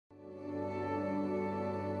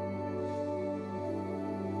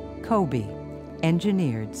Cobey,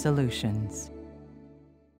 engineered solutions.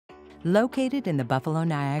 Located in the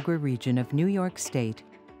Buffalo-Niagara region of New York State,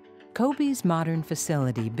 Cobey's modern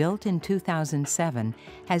facility, built in 2007,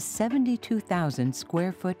 has 72,000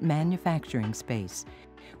 square foot manufacturing space,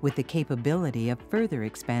 with the capability of further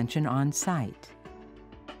expansion on site.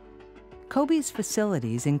 Cobey's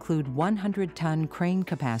facilities include 100-ton crane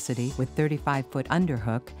capacity with 35-foot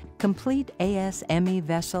underhook, complete ASME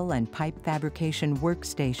vessel and pipe fabrication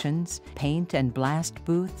workstations, paint and blast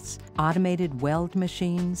booths, automated weld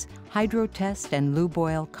machines, hydro test and lube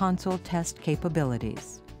oil console test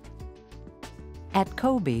capabilities. At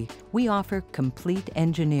Cobey, we offer complete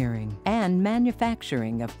engineering and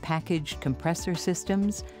manufacturing of packaged compressor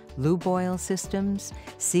systems, lube oil systems,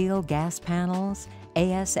 seal gas panels,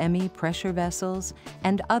 ASME pressure vessels,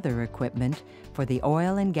 and other equipment for the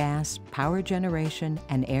oil and gas, power generation,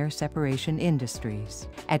 and air separation industries.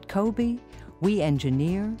 At Cobey, we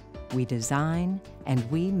engineer, we design, and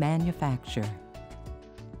we manufacture.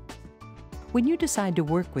 When you decide to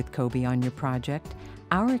work with Cobey on your project,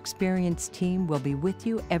 our experienced team will be with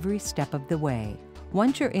you every step of the way.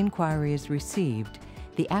 Once your inquiry is received,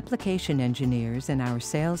 the application engineers in our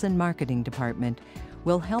sales and marketing department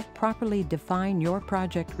will help properly define your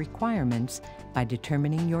project requirements by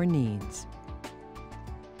determining your needs.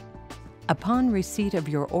 Upon receipt of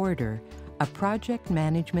your order, a project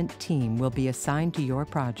management team will be assigned to your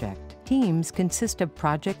project. Teams consist of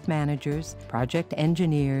project managers, project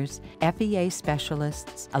engineers, FEA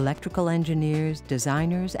specialists, electrical engineers,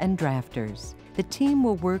 designers, and drafters. The team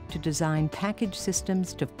will work to design package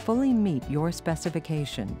systems to fully meet your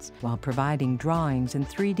specifications while providing drawings and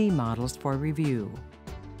 3D models for review.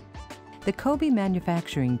 The Cobey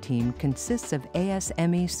manufacturing team consists of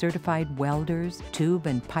ASME certified welders, tube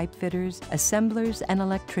and pipe fitters, assemblers, and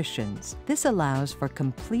electricians. This allows for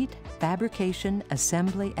complete fabrication,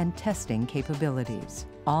 assembly, and testing capabilities.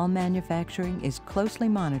 All manufacturing is closely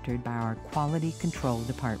monitored by our quality control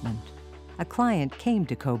department. A client came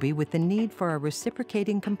to Cobey with the need for a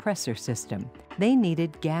reciprocating compressor system. They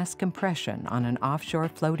needed gas compression on an offshore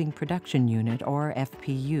floating production unit, or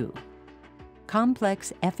FPU.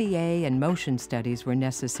 Complex FEA and motion studies were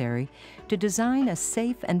necessary to design a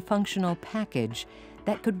safe and functional package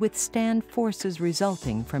that could withstand forces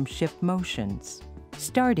resulting from shift motions.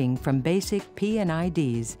 Starting from basic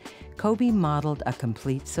P&IDs, Cobey modeled a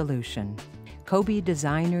complete solution. Cobey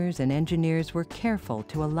designers and engineers were careful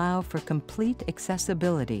to allow for complete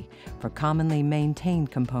accessibility for commonly maintained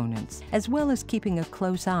components, as well as keeping a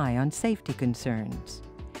close eye on safety concerns.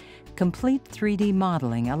 Complete 3D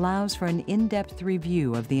modeling allows for an in-depth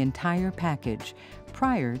review of the entire package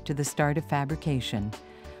prior to the start of fabrication,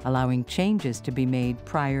 allowing changes to be made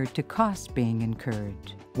prior to costs being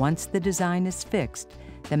incurred. Once the design is fixed,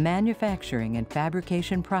 the manufacturing and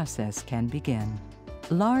fabrication process can begin.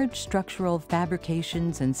 Large structural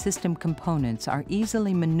fabrications and system components are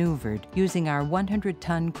easily maneuvered using our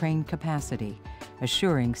 100-ton crane capacity,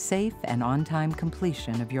 assuring safe and on-time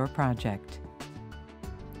completion of your project.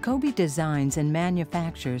 Cobey designs and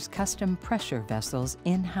manufactures custom pressure vessels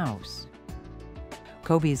in-house.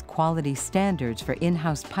 Cobey's quality standards for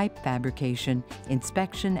in-house pipe fabrication,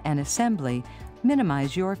 inspection, and assembly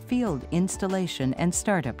minimize your field installation and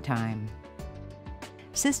startup time.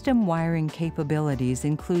 System wiring capabilities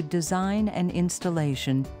include design and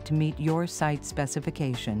installation to meet your site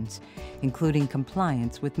specifications, including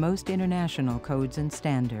compliance with most international codes and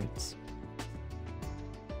standards.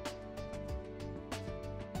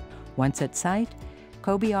 Once at site,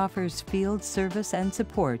 Cobey offers field service and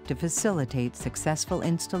support to facilitate successful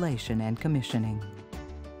installation and commissioning.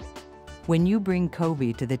 When you bring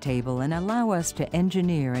Cobey to the table and allow us to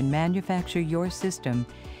engineer and manufacture your system,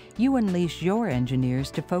 you unleash your engineers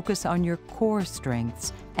to focus on your core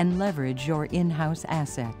strengths and leverage your in-house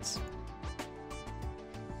assets.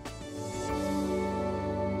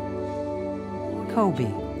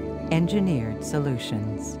 Cobey, engineered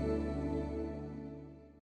solutions.